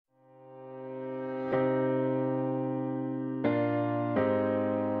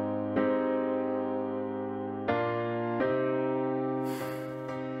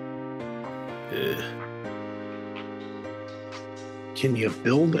Can you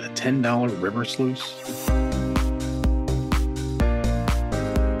build a $10 river sluice?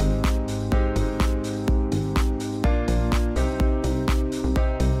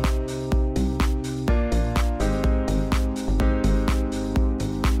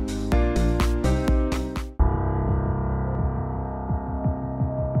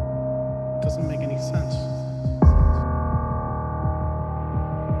 Doesn't make any sense.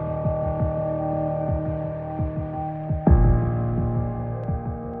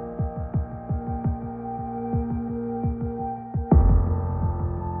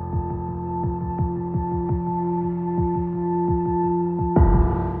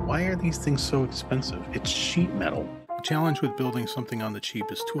 Why are these things so expensive? It's sheet metal. The challenge with building something on the cheap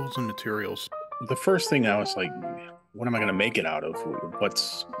is tools and materials. The first thing I was like, what am I going to make it out of?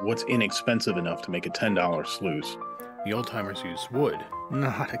 What's inexpensive enough to make a $10 sluice? The old timers used wood,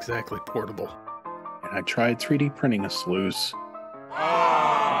 not exactly portable. And I tried 3D printing a sluice.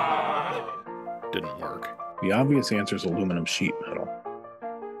 Didn't work. The obvious answer is aluminum sheet metal.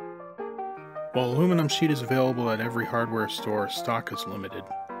 While aluminum sheet is available at every hardware store, stock is limited.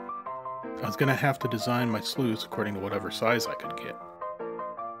 I was going to have to design my sluice according to whatever size I could get.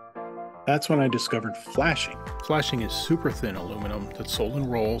 That's when I discovered flashing. Flashing is super thin aluminum that's sold in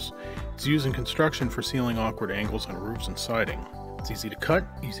rolls. It's used in construction for sealing awkward angles on roofs and siding. It's easy to cut,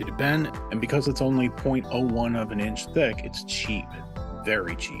 easy to bend, And because it's only 0.01 of an inch thick, it's cheap.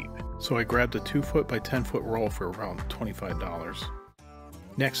 Very cheap. so I grabbed a 2-foot by 10-foot roll for around $25.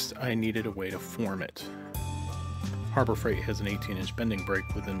 Next, I needed a way to form it. Harbor Freight has an 18-inch bending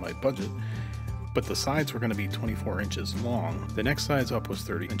brake within my budget, but the sides were going to be 24 inches long. The next size up was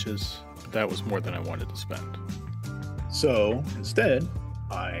 30 inches, but that was more than I wanted to spend. So instead,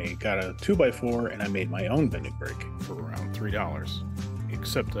 I got a 2x4 and I made my own bending brake. For around $3,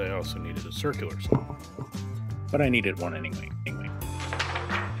 except I also needed a circular saw. But I needed one anyway.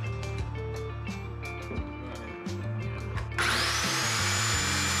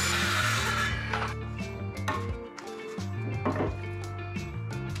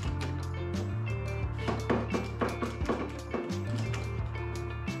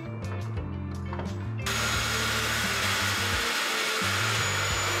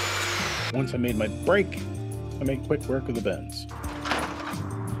 Once I made my brake, I made quick work of the bends.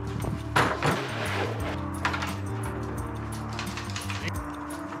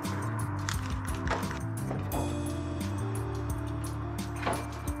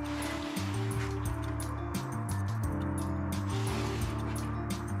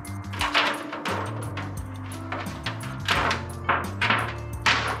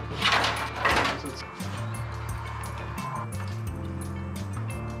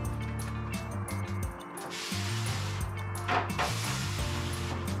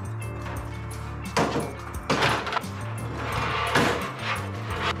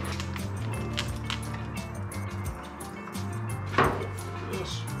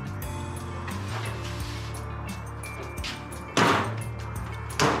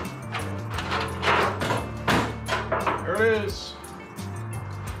 There it is.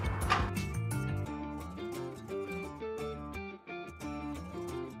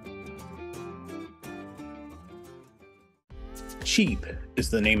 Cheap is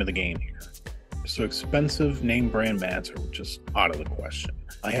the name of the game here. So expensive name brand mats are just out of the question.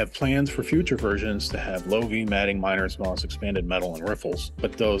 I have plans for future versions to have low V matting, miner's moss, expanded metal, and riffles,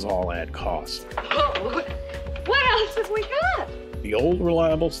 but those all add cost. Oh, what else have we got? The old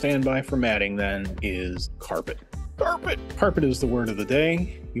reliable standby for matting then is carpet. Carpet! Carpet is the word of the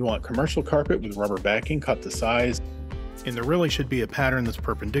day. You want commercial carpet with rubber backing cut to size. And there really should be a pattern that's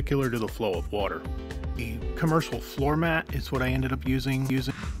perpendicular to the flow of water. The commercial floor mat is what I ended up using.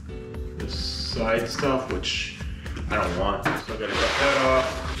 This side stuff, which I don't want, so I gotta cut that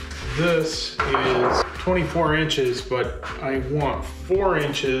off. This is 24 inches, but I want 4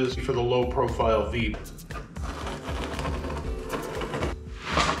 inches for the low profile V.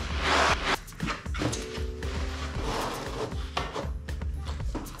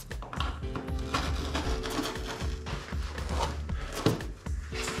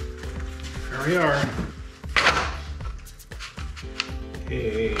 There we are.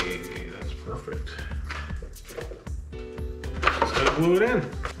 Hey, that's perfect. Just gotta glue it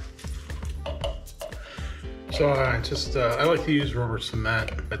in. So I like to use rubber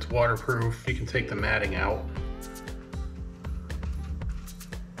cement. It's waterproof. You can take the matting out.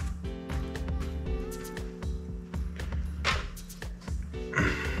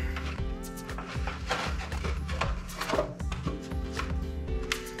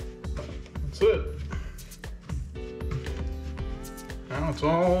 That's it. Now it's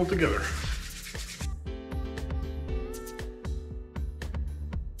all together.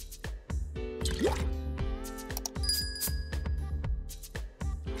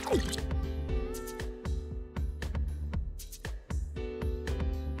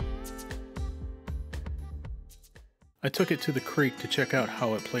 I took it to the creek to check out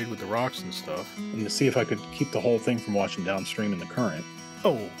how it played with the rocks and stuff. And to see if I could keep the whole thing from washing downstream in the current.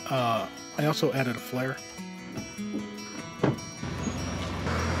 Oh, I also added a flare.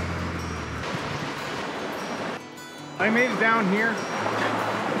 I made it down here.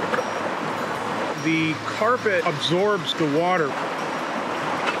 The carpet absorbs the water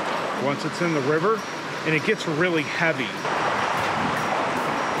once it's in the river, and it gets really heavy.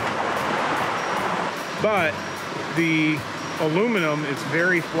 But the aluminum is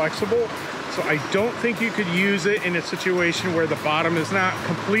very flexible, so I don't think you could use it in a situation where the bottom is not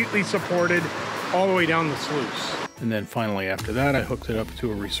completely supported all the way down the sluice. And then finally after that, I hooked it up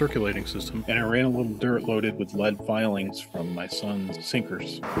to a recirculating system. And I ran a little dirt loaded with lead filings from my son's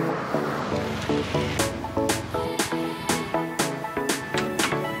sinkers.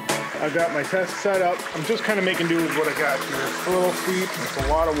 I've got my test set up. I'm just kind of making do with what I got here. It's a little steep, it's a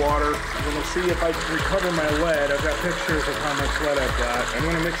lot of water. I'm gonna see if I can recover my lead. I've got pictures of how much lead I've got. I'm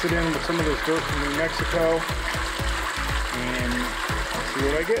gonna mix it in with some of this dirt from New Mexico, and I'll see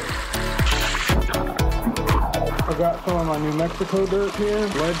what I get. I've got some of my New Mexico dirt here,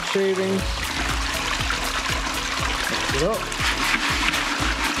 lead shavings. Mix it up.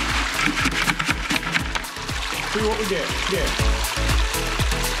 See what we get.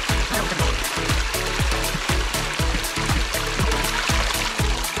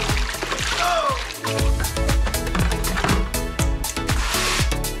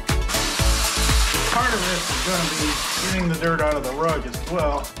 Part of this is going to be getting the dirt out of the rug as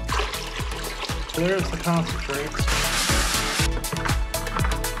well. So there's the concentrates.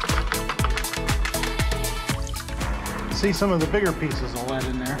 See some of the bigger pieces of lead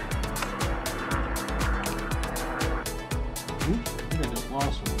in there. Oops, I think I just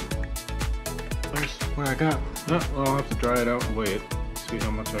lost one. There's what I got. Oh, well, I'll have to dry it out and weigh it. See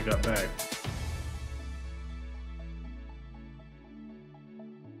how much I got back.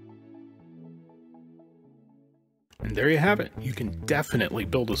 And there you have it. You can definitely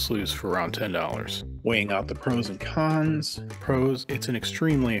build a sluice for around $10. Weighing out the pros and cons. Pros, it's an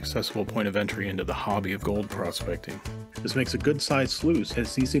extremely accessible point of entry into the hobby of gold prospecting. This makes a good sized sluice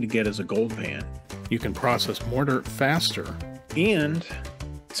as easy to get as a gold pan. You can process more dirt faster. And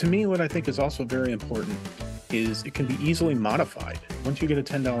to me, what I think is also very important is it can be easily modified. Once you get a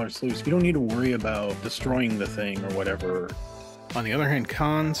 $10 sluice, you don't need to worry about destroying the thing or whatever. On the other hand,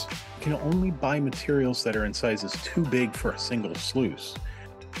 cons, you can only buy materials that are in sizes too big for a single sluice.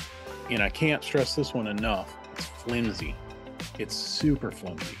 And I can't stress this one enough. It's flimsy. It's super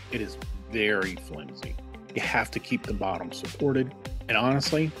flimsy. It is very flimsy. You have to keep the bottom supported. And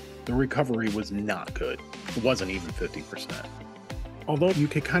honestly, the recovery was not good. It wasn't even 50%. Although you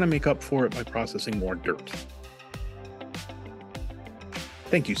could kind of make up for it by processing more dirt.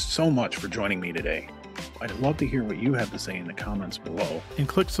 Thank you so much for joining me today. I'd love to hear what you have to say in the comments below. and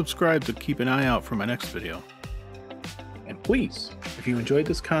click subscribe to keep an eye out for my next video. And please, if you enjoyed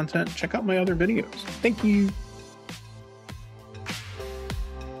this content, check out my other videos. Thank you.